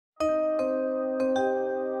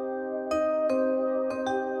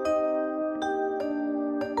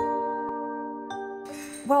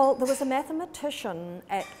Well, there was a mathematician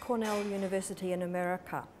at Cornell University in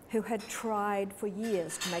America who had tried for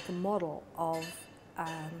years to make a model of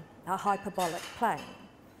a hyperbolic plane.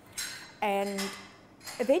 And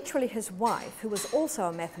eventually his wife, who was also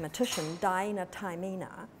a mathematician, Diana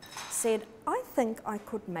Taimina, said, "I think I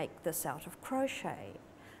could make this out of crochet."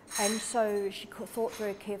 And so she thought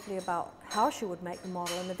very carefully about how she would make the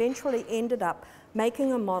model and eventually ended up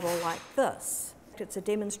making a model like this. It's a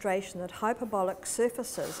demonstration that hyperbolic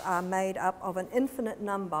surfaces are made up of an infinite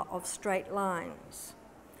number of straight lines.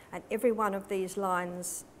 And every one of these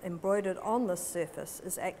lines embroidered on this surface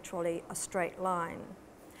is actually a straight line.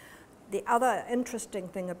 The other interesting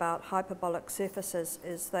thing about hyperbolic surfaces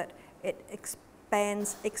is that it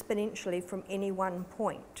expands exponentially from any one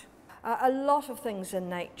point. A lot of things in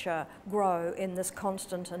nature grow in this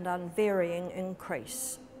constant and unvarying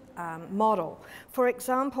increase model. For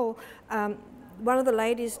example, one of the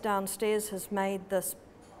ladies downstairs has made this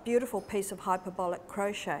beautiful piece of hyperbolic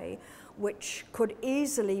crochet which could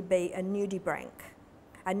easily be a nudibranch.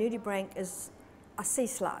 A nudibranch is a sea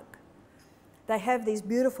slug. They have these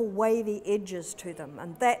beautiful wavy edges to them,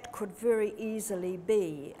 and that could very easily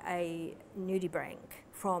be a nudibranch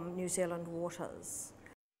from New Zealand waters.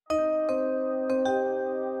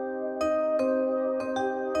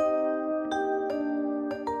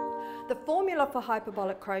 The formula for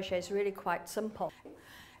hyperbolic crochet is really quite simple.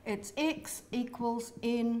 It's x equals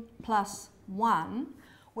n plus 1,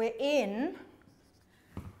 where n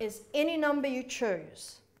is any number you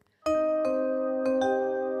choose.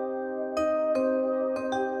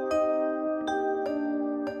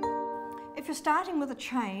 If you're starting with a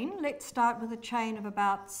chain, let's start with a chain of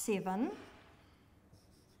about 7.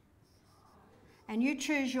 And you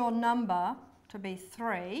choose your number to be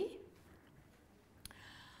 3.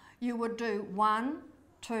 You would do 1,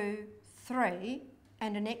 2, 3,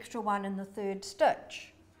 and an extra one in the third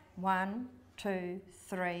stitch. 1, 2,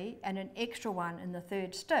 3, and an extra one in the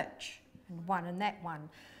third stitch, and 1 in that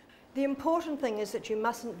one. The important thing is that you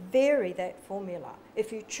mustn't vary that formula.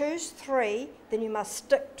 If you choose 3, then you must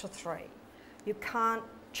stick to 3. You can't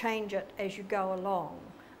change it as you go along,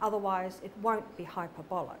 otherwise it won't be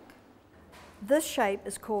hyperbolic. This shape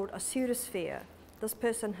is called a pseudosphere. This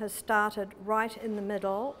person has started right in the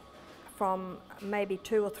middle from maybe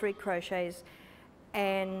 2 or 3 crochets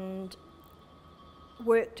and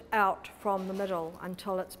worked out from the middle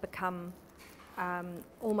until it's become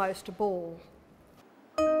almost a ball.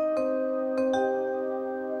 I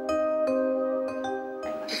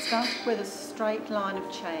started with a straight line of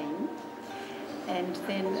chain, and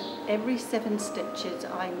then every 7 stitches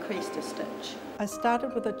I increased a stitch. I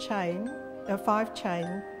started with a chain, 5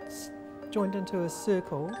 chains joined into a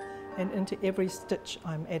circle, and into every stitch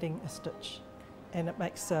I'm adding a stitch, and it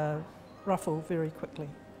makes a ruffle very quickly.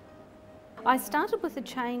 I started with a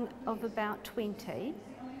chain of about 20,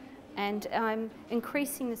 and I'm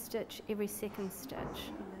increasing the stitch every 2nd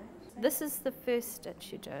stitch. This is the first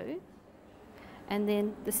stitch you do, and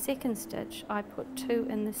then the 2nd stitch I put 2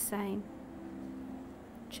 in the same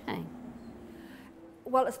chain.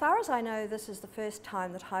 Well, as far as I know, this is the first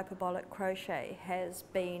time that hyperbolic crochet has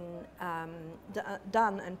been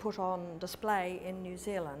done and put on display in New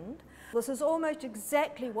Zealand. This is almost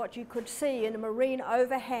exactly what you could see in a marine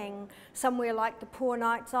overhang somewhere like the Poor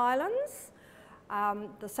Knights Islands.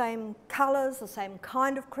 The same colours, the same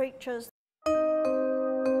kind of creatures.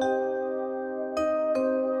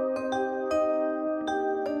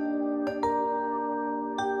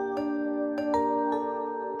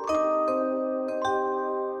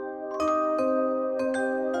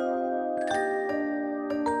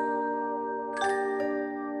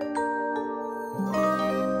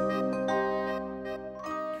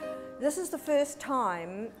 This is the first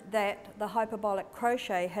time that the hyperbolic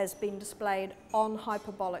crochet has been displayed on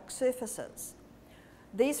hyperbolic surfaces.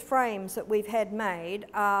 These frames that we've had made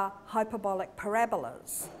are hyperbolic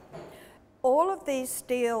parabolas. All of these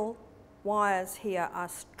steel wires here are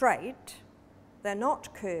straight, they're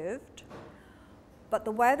not curved, but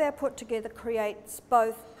the way they're put together creates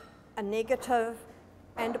both a negative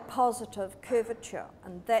and a positive curvature,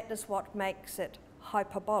 and that is what makes it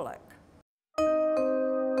hyperbolic.